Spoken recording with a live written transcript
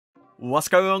What's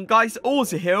going on, guys?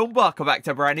 Auzio here and welcome back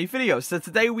to a brand new video. So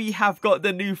today we have got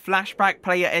the new flashback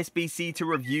player SBC to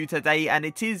review today, and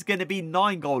it is going to be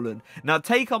Nainggolan. Now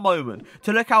take a moment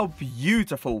to look how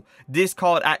beautiful this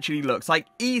card actually looks. Like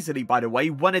easily, by the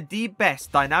way, one of the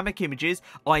best dynamic images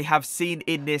I have seen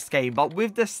in this game. But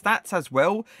with the stats as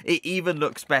well, it even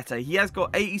looks better. He has got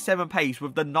 87 pace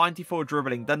with the 94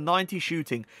 dribbling, the 90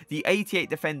 shooting, the 88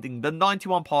 defending, the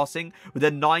 91 passing, with the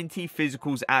 90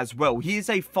 physicals as well. He is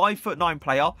a 5'9"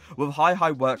 player with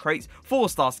high work rates,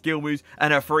 4-star skill moves,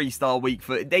 and a 3-star weak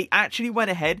foot. They actually went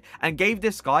ahead and gave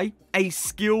this guy a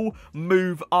skill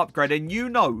move upgrade, and you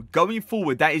know, going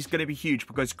forward, that is going to be huge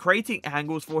because creating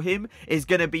angles for him is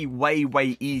going to be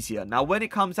way easier. Now, when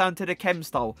it comes down to the chem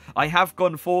style, I have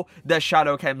gone for the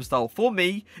shadow chem style. For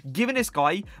me, giving this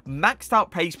guy maxed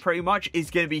out pace pretty much is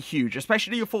going to be huge,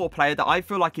 especially for a player that I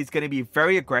feel like is going to be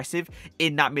very aggressive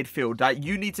in that midfield, that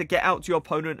you need to get out to your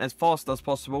opponent as fast as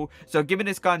possible. So giving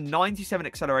this guy 97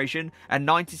 acceleration and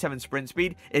 97 sprint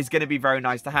speed is going to be very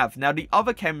nice to have. Now, the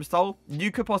other chem style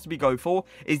you could possibly go for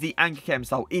is the anchor chem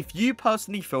style. If you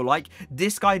personally feel like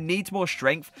this guy needs more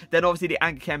strength, then obviously the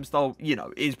anchor chem style, you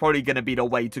know, is probably going to be the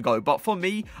way to go. But for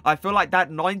me, I feel like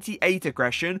that 98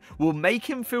 aggression will make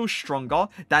him feel stronger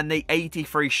than the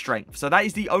 83 strength. So that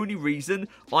is the only reason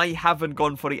I haven't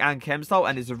gone for the anchor chem style,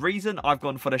 and is the reason I've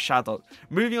gone for the shadow.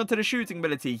 Moving on to the shooting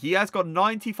ability, he has got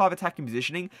 95 attacking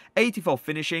positioning, 84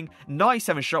 finishing,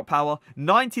 97 shot power,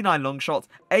 99 long shots,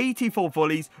 84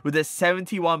 volleys with a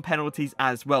 71 penalties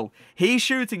as well. His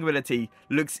shooting ability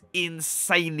looks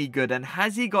insanely good, and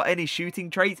has he got any shooting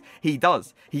traits? He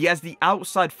does. He has the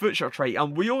outside foot shot trait,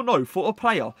 and we all know for a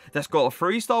player that's got a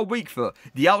 3-star weak foot,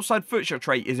 the outside foot shot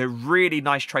trait is a really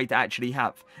nice trait to actually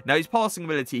have. Now, his passing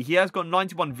ability, he has got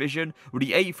 91 vision with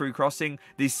the 83 crossing,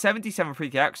 the 77 free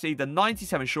kick accuracy, the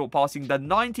 97 short passing, the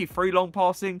 93 long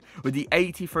passing with the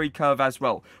 83 curve as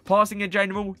well. Passing in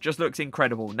general just looks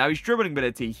incredible. Now, his dribbling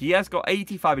ability, he has got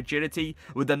 85 agility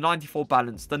with the 94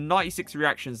 balance, the 96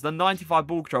 reactions, the 95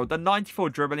 ball control, the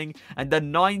 94 dribbling, and the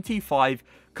 95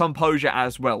 composure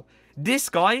as well. This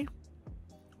guy,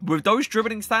 with those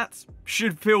dribbling stats,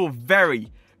 should feel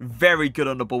very good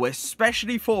on the ball,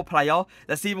 especially for a player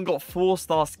that's even got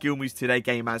 4-star skill moves to their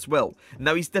game as well.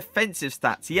 Now, his defensive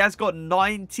stats, he has got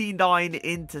 99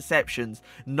 interceptions,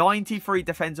 93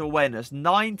 defensive awareness,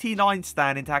 99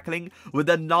 standing tackling with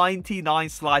a 99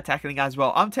 slide tackling as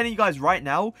well. I'm telling you guys right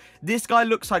now, this guy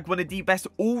looks like one of the best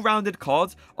all-rounded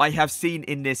cards I have seen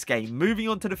in this game. Moving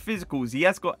on to the physicals, he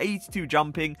has got 82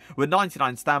 jumping with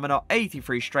 99 stamina,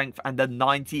 83 strength, and the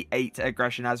 98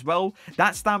 aggression as well.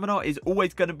 That stamina is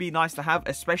always going to be nice to have,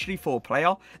 especially for a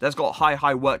player that's got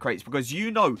high work rates, because you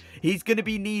know he's going to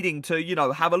be needing to, you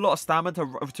know, have a lot of stamina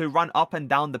to run up and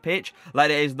down the pitch like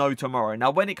there is no tomorrow. Now,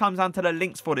 when it comes down to the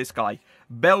links for this guy,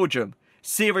 Belgium,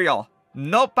 Syria,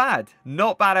 not bad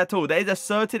at all. There's a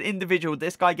certain individual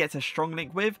this guy gets a strong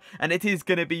link with, and it is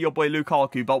going to be your boy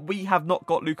Lukaku. But we have not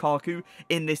got Lukaku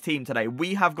in this team today.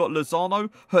 We have got Lozano,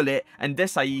 Hullet, and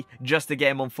Desai just to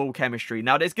get him on full chemistry.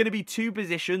 Now, there's going to be two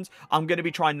positions I'm going to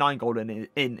be trying Nainggolan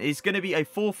in. It's going to be a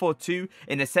 4-4-2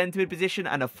 in the centre mid position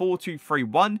and a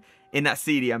 4-2-3-1 in that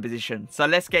CDM position. So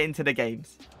let's get into the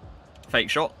games. Fake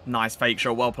shot. Nice fake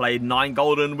shot. Well played.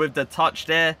 Nainggolan with the touch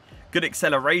there. Good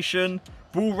acceleration.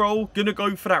 Ball roll, gonna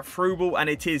go for that through ball, and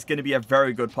it is gonna be a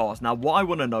very good pass. Now, what I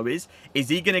want to know is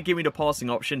he gonna give me the passing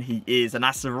option? He is, and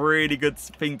that's a really good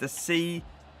thing to see.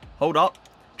 Hold up,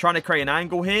 trying to create an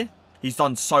angle here. He's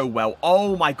done so well.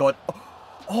 Oh my god.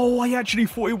 Oh, I actually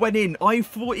thought it went in. I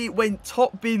thought it went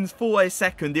top bins for a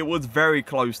second. It was very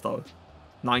close though.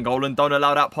 Nainggolan, don't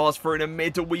allow that pass through in the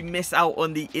middle. We miss out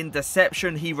on the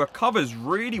interception. He recovers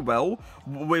really well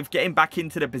with getting back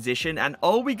into the position. And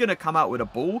are we going to come out with a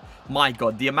ball? My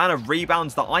god, the amount of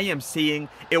rebounds that I am seeing,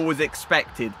 it was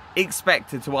expected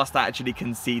to us to actually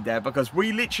concede there, because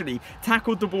we literally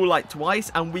tackled the ball like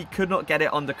twice and we could not get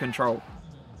it under control.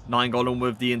 Nainggolan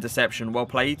with the interception. Well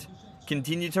played.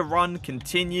 Continue to run.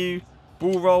 Continue.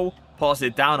 Ball roll. Pass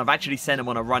it down. I've actually sent him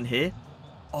on a run here.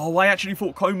 Oh, I actually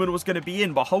thought Coleman was going to be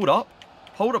in, but hold up.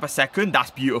 Hold up a second.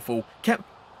 That's beautiful.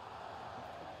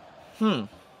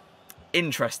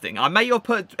 Interesting. I may have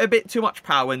put a bit too much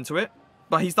power into it,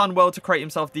 but he's done well to create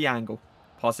himself the angle.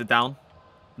 Pass it down.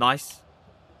 Nice.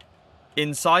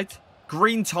 Inside.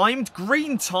 Green timed.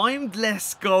 Green timed.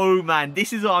 Let's go, man.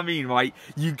 This is what I mean, right?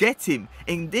 You get him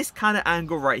in this kind of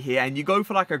angle right here, and you go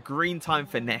for like a green time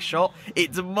finesse shot.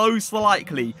 It's most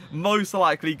likely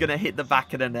going to hit the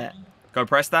back of the net. Go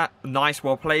press that. Nice,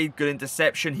 well played. Good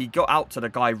interception. He got out to the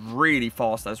guy really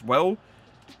fast as well.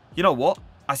 You know what?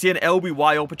 I see an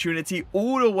LBY opportunity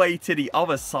all the way to the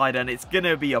other side, and it's going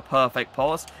to be a perfect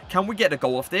pass. Can we get a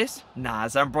goal off this? Nah,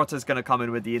 Zambrotta's going to come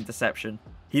in with the interception.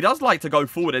 He does like to go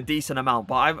forward a decent amount,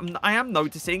 but I am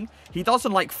noticing he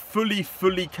doesn't like fully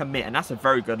commit, and that's a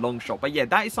very good long shot. But yeah,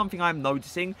 that is something I'm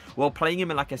noticing while playing him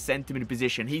in like a centre mid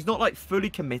position. He's not like fully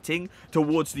committing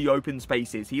towards the open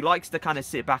spaces. He likes to kind of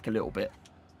sit back a little bit.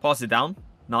 Pass it down.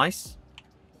 Nice.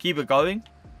 Keep it going.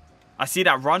 I see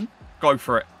that run. Go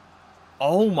for it.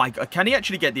 Oh my god, can he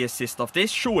actually get the assist off this?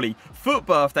 Surely, Foot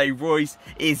Birthday Royce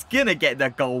is gonna get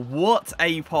the goal. What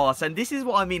a pass. And this is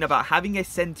what I mean about having a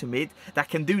centre mid that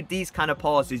can do these kind of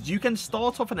passes. You can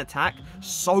start off an attack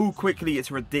so quickly,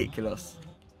 it's ridiculous.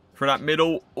 For that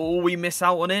middle, oh, we miss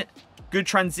out on it. Good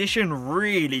transition,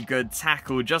 really good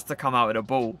tackle just to come out with a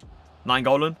ball.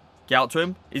 Nainggolan, get out to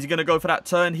him. Is he gonna go for that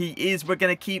turn? He is. We're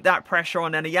gonna keep that pressure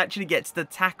on, and he actually gets the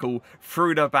tackle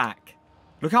through the back.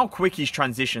 Look how quick his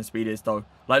transition speed is, though.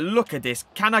 Like, look at this.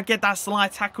 Can I get that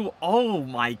slide tackle? Oh,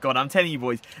 my God. I'm telling you,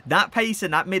 boys. That pace in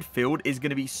that midfield is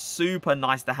going to be super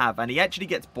nice to have. And he actually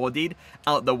gets bodied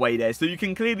out the way there. So you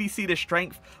can clearly see the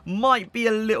strength might be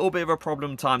a little bit of a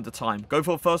problem time to time. Go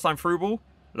for a first-time through ball.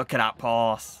 Look at that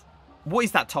pass. What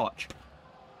is that touch?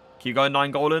 Keep going,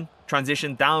 Nainggolan.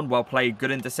 Transition down. Well played. Good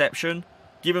interception.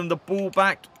 Give him the ball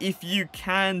back if you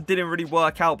can. Didn't really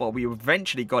work out, but we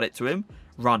eventually got it to him.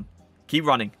 Run. Keep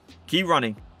running. Keep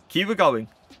running. Keep it going.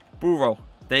 Ball roll.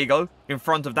 There you go. In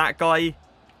front of that guy.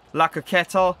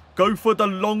 LAKEY. Go for the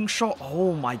long shot.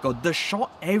 Oh my god. The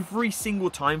shot every single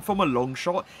time from a long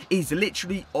shot is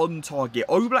literally on target.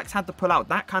 Oblak's had to pull out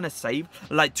that kind of save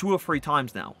like 2 or 3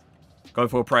 times now. Go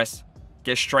for a press.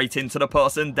 Get straight into the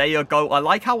person. There you go. I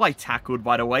like how I tackled,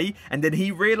 by the way. And then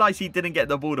he realized he didn't get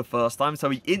the ball the first time. So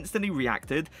he instantly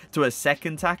reacted to a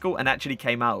second tackle and actually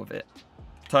came out of it.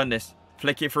 Turn this.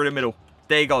 Flick it through the middle.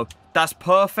 There you go. That's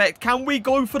perfect. Can we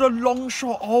go for the long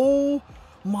shot? Oh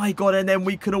my god. And then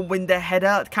we couldn't win the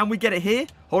header. Can we get it here?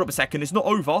 Hold up a second. It's not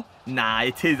over. Nah,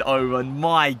 it is over.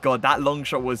 My god. That long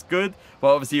shot was good.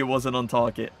 But obviously it wasn't on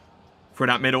target. Through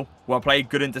that middle. Well played.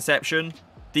 Good interception.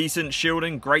 Decent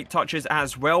shielding. Great touches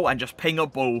as well. And just ping a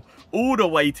ball all the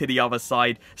way to the other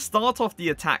side. Start off the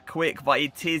attack quick. But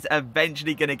it is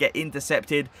eventually going to get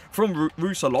intercepted from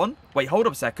Roussillon. Wait, hold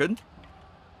up a second.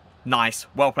 Nice.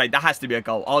 Well played. That has to be a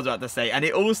goal. I was about to say. And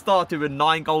it all started with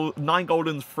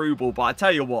Nainggolan's through ball. But I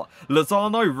tell you what.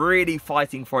 Lozano really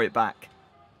fighting for it back.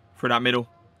 Through that middle.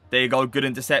 There you go. Good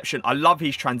interception. I love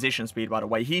his transition speed, by the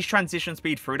way. His transition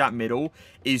speed through that middle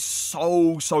is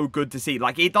so good to see.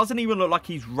 Like, it doesn't even look like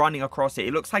he's running across it.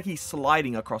 It looks like he's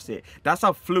sliding across it. That's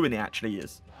how fluent it actually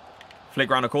is. Flick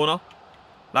around the corner.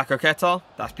 LAKEY.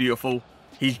 That's beautiful.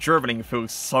 His dribbling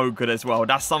feels so good as well.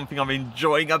 That's something I'm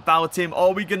enjoying about him.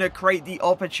 Are we going to create the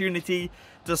opportunity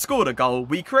to score the goal?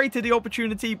 We created the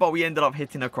opportunity, but we ended up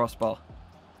hitting a crossbar.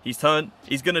 He's turned.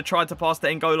 He's going to try to pass to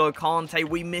N'Golo Kante.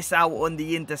 We miss out on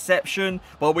the interception,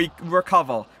 but we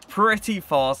recover pretty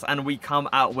fast and we come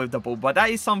out with the ball. But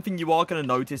that is something you are going to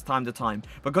notice time to time.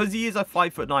 Because he is a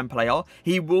 5'9" player,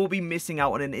 he will be missing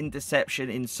out on an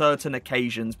interception in certain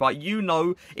occasions. But you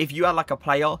know, if you had like a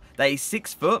player that is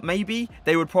 6 foot, maybe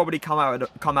they would probably come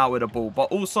out with a ball.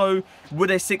 But also,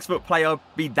 would a 6 foot player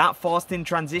be that fast in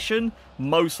transition?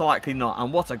 Most likely not.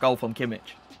 And what a goal from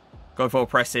Kimmich. Go for a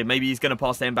press here. Maybe he's going to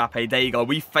pass to Mbappe. There you go.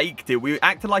 We faked it. We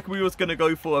acted like we was going to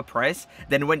go for a press,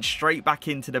 then went straight back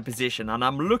into the position. And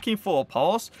I'm looking for a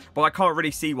pass, but I can't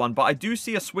really see one. But I do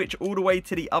see a switch all the way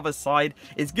to the other side.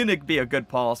 It's going to be a good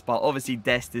pass, but obviously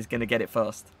Dest is going to get it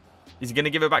first. Is he going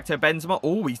to give it back to Benzema?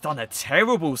 Oh, he's done a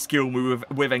terrible skill move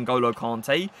with N'Golo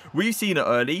Kante. We've seen it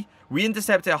early. We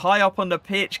intercept it high up on the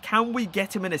pitch. Can we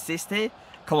get him an assist here?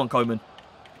 Come on, Coman.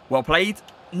 Well played.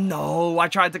 No, I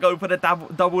tried to go for the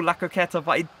double LAKEY,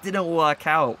 but it didn't work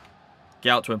out. Get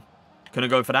out to him. Couldn't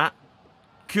go for that.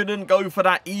 Couldn't go for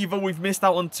that either. We've missed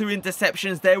out on 2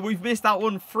 interceptions there. We've missed out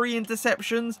on 3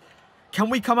 interceptions. Can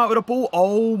we come out with a ball?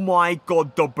 Oh my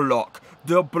god, the block.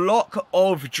 The block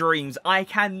of dreams. I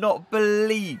cannot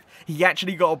believe he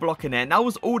actually got a block in there. And that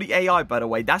was all the AI, by the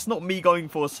way. That's not me going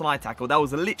for a slide tackle. That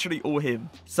was literally all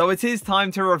him. So it is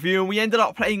time to review. And we ended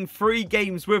up playing 3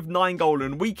 games with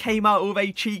Nainggolan. We came out with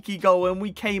a cheeky goal. And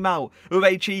we came out with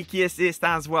a cheeky assist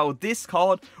as well. This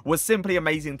card was simply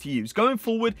amazing to use. Going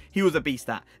forward, he was a beast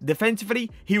at. Defensively,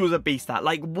 he was a beast at.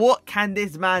 Like, what can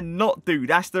this man not do?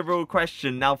 That's the real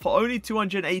question. Now, for only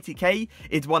 280k,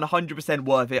 it's 100%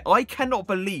 worth it. I cannot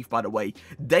believe, by the way,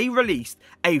 they released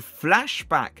a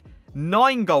flashback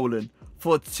Nainggolan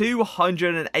for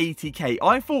 280k.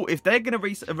 I thought if they're going to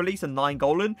release a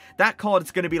Nainggolan, that card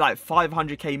is going to be like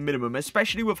 500k minimum,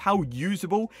 especially with how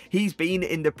usable he's been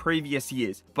in the previous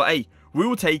years. But hey, we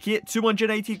will take it.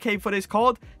 280k for this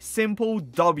card. Simple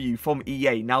W from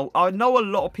EA. Now, I know a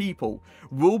lot of people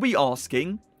will be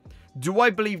asking, do I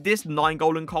believe this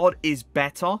Nainggolan card is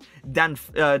better than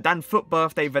Foot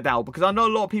Birthday Vidal? Because I know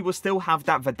a lot of people still have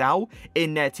that Vidal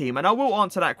in their team. And I will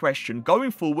answer that question.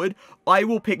 Going forward, I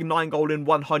will pick Nainggolan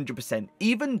 100%.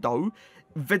 Even though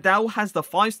Vidal has the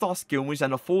 5-star skill moves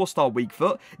and a 4-star weak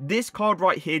foot, this card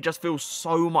right here just feels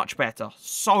so much better.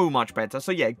 So much better.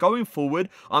 So yeah, going forward,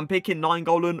 I'm picking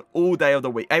Nainggolan all day of the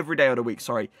week. Every day of the week,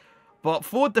 sorry. But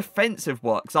for defensive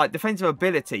works, like defensive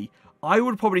ability, I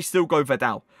would probably still go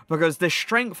Vidal, because the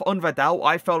strength on Vidal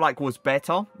I felt like was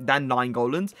better than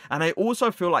Nainggolan's, and I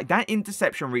also feel like that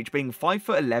interception reach being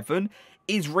 5'11"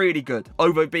 is really good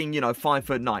over being, you know,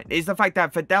 5'9". It's the fact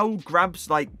that Vidal grabs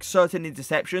like certain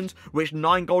interceptions which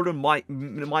Nainggolan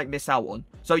might miss out on.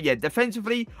 So yeah,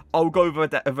 defensively I'll go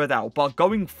Vidal, but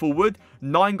going forward,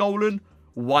 Nainggolan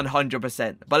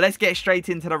 100%. But let's get straight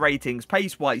into the ratings.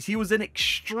 Pace wise, he was an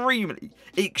extremely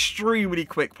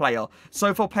quick player.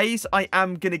 So for pace, I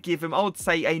am going to give him, I would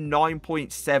say, a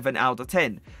 9.7 out of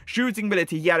 10. Shooting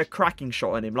ability, he had a cracking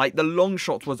shot on him. Like, the long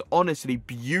shot was honestly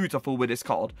beautiful with this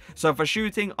card. So for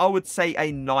shooting, I would say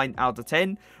a 9 out of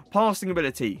 10. Passing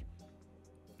ability,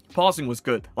 passing was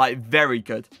good, like very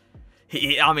good.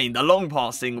 I mean, the long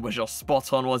passing was just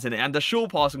spot on, wasn't it? And the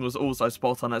short passing was also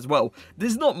spot on as well.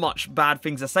 There's not much bad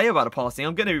things to say about the passing.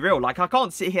 I'm going to be real. Like, I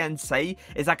can't sit here and say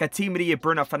it's like a Team of the Year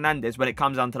Bruno Fernandes when it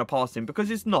comes down to the passing, because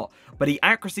it's not. But the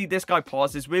accuracy this guy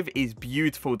passes with is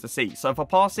beautiful to see. So for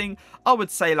passing, I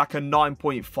would say like a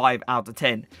 9.5 out of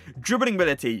 10. Dribbling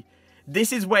ability,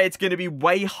 this is where it's going to be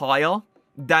way higher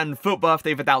than Foot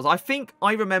Birthday Vidal's. I think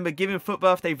I remember giving Foot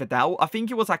Birthday Vidal, I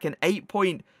think it was like an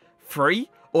 8.3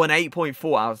 or an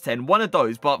 8.4 out of 10, one of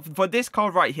those. But for this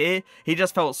card right here, he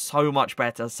just felt so much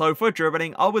better. So for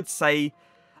dribbling, I would say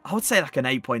like an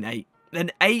 8.8.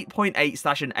 An 8.8 /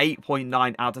 an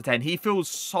 8.9 out of 10. He feels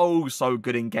so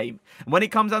good in game. And when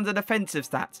it comes down to defensive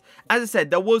stats, as I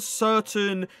said, there was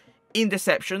certain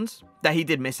interceptions that he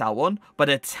did miss out on, but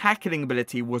the tackling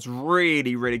ability was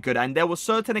really good, and there were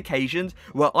certain occasions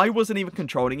where I wasn't even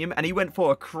controlling him and he went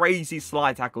for a crazy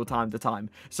slide tackle time to time.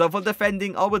 So for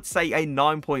defending, I would say a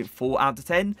 9.4 out of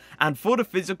 10, and for the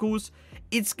physicals,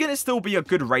 it's going to still be a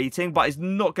good rating, but it's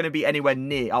not going to be anywhere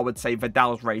near, I would say,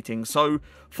 Vidal's rating. So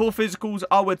for physicals,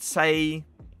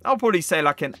 I'll probably say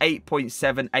like an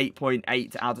 8.7,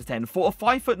 8.8 out of 10. For a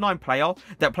 5'9" player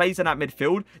that plays in that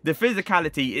midfield, the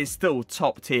physicality is still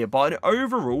top tier. But an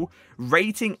overall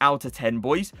rating out of 10,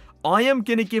 boys, I am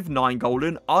going to give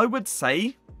Nainggolan, I would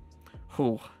say a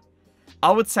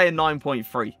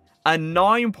 9.3. A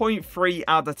 9.3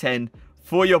 out of 10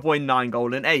 for your boy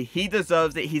Nainggolan. Hey, he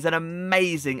deserves it. He's an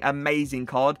amazing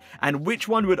card. And which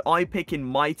one would I pick in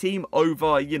my team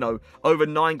over, you know, over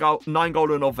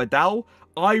Nainggolan or Vidal?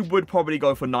 I would probably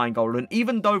go for Nainggolan.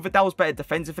 Even though Vidal's better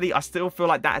defensively, I still feel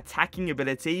like that attacking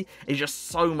ability is just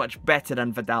so much better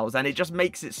than Vidal's, and it just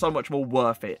makes it so much more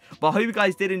worth it. But I hope you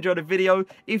guys did enjoy the video.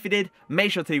 If you did,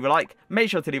 make sure to leave a like, make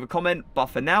sure to leave a comment. But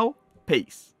for now,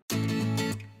 peace.